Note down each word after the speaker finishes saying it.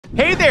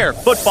Hey there,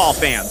 football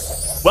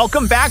fans!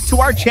 Welcome back to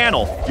our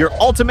channel, your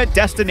ultimate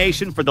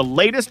destination for the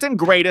latest and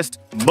greatest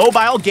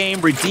mobile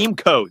game redeem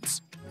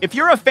codes. If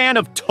you're a fan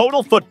of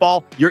total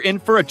football, you're in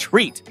for a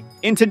treat.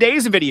 In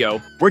today's video,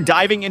 we're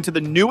diving into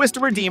the newest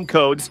redeem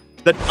codes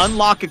that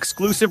unlock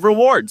exclusive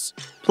rewards.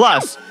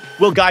 Plus,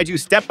 we'll guide you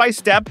step by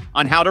step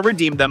on how to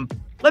redeem them.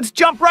 Let's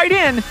jump right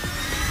in!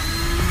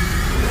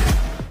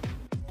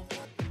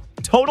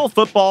 Total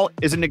Football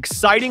is an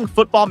exciting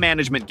football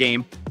management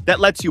game that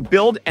lets you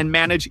build and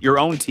manage your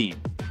own team.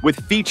 With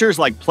features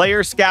like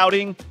player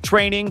scouting,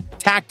 training,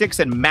 tactics,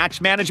 and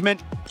match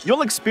management,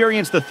 you'll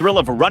experience the thrill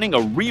of running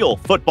a real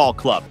football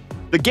club.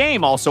 The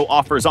game also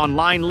offers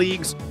online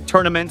leagues,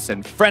 tournaments,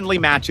 and friendly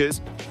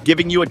matches,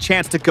 giving you a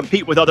chance to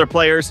compete with other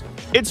players.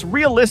 Its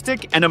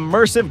realistic and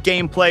immersive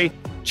gameplay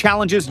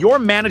challenges your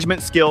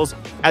management skills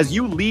as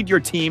you lead your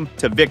team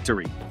to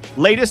victory.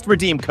 Latest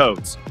redeem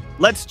codes.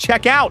 Let's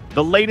check out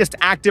the latest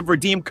active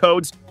redeem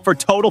codes for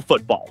Total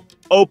Football.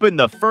 Open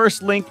the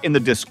first link in the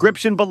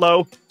description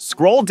below,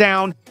 scroll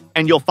down,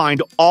 and you'll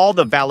find all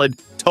the valid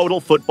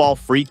Total Football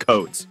free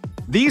codes.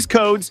 These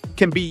codes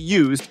can be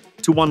used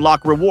to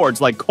unlock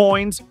rewards like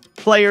coins,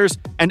 players,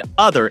 and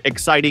other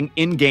exciting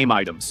in-game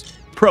items.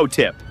 Pro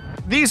tip: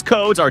 these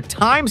codes are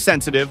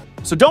time-sensitive,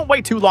 so don't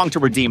wait too long to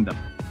redeem them.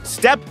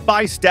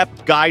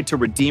 Step-by-step guide to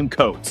redeem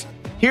codes.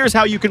 Here's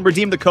how you can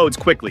redeem the codes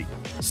quickly.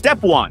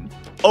 Step 1.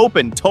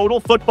 Open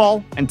Total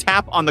Football and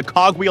tap on the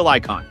cogwheel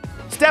icon.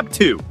 Step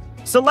 2.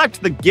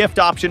 Select the gift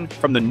option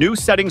from the new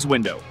settings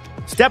window.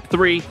 Step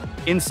 3.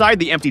 Inside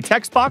the empty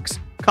text box,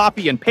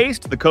 copy and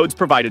paste the codes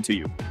provided to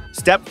you.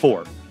 Step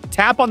 4.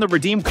 Tap on the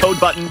redeem code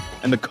button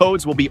and the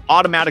codes will be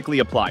automatically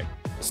applied.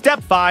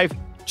 Step 5.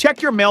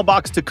 Check your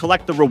mailbox to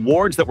collect the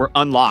rewards that were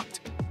unlocked.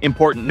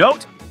 Important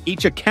note,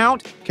 each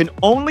account can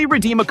only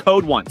redeem a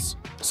code once,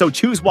 so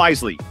choose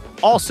wisely.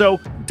 Also,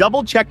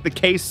 double-check the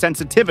case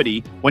sensitivity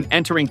when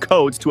entering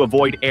codes to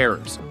avoid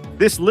errors.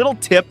 This little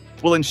tip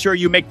will ensure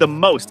you make the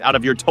most out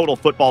of your Total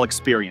Football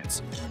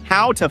experience.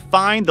 How to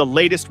find the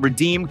latest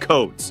redeem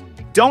codes.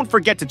 Don't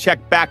forget to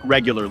check back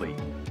regularly.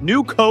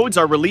 New codes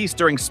are released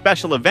during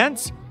special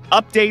events,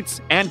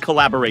 updates, and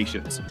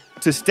collaborations.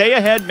 To stay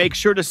ahead, make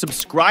sure to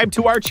subscribe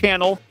to our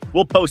channel.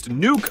 We'll post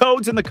new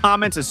codes in the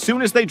comments as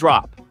soon as they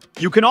drop.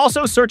 You can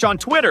also search on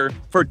Twitter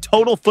for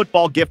Total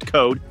Football gift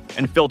code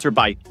and filter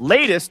by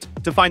latest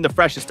to find the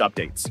freshest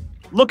updates.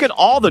 Look at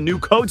all the new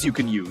codes you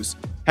can use.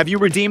 Have you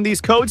redeemed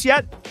these codes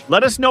yet?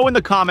 Let us know in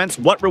the comments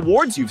what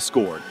rewards you've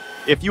scored.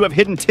 If you have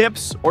hidden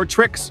tips or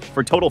tricks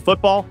for Total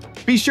Football,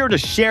 be sure to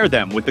share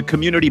them with the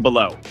community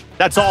below.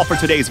 That's all for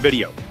today's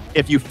video.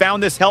 If you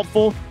found this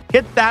helpful,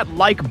 hit that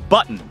like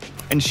button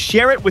and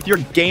share it with your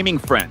gaming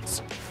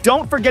friends.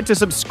 Don't forget to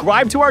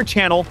subscribe to our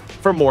channel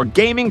for more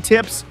gaming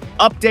tips,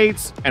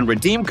 updates, and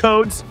redeem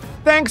codes.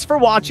 Thanks for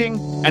watching,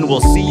 and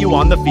we'll see you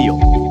on the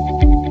field.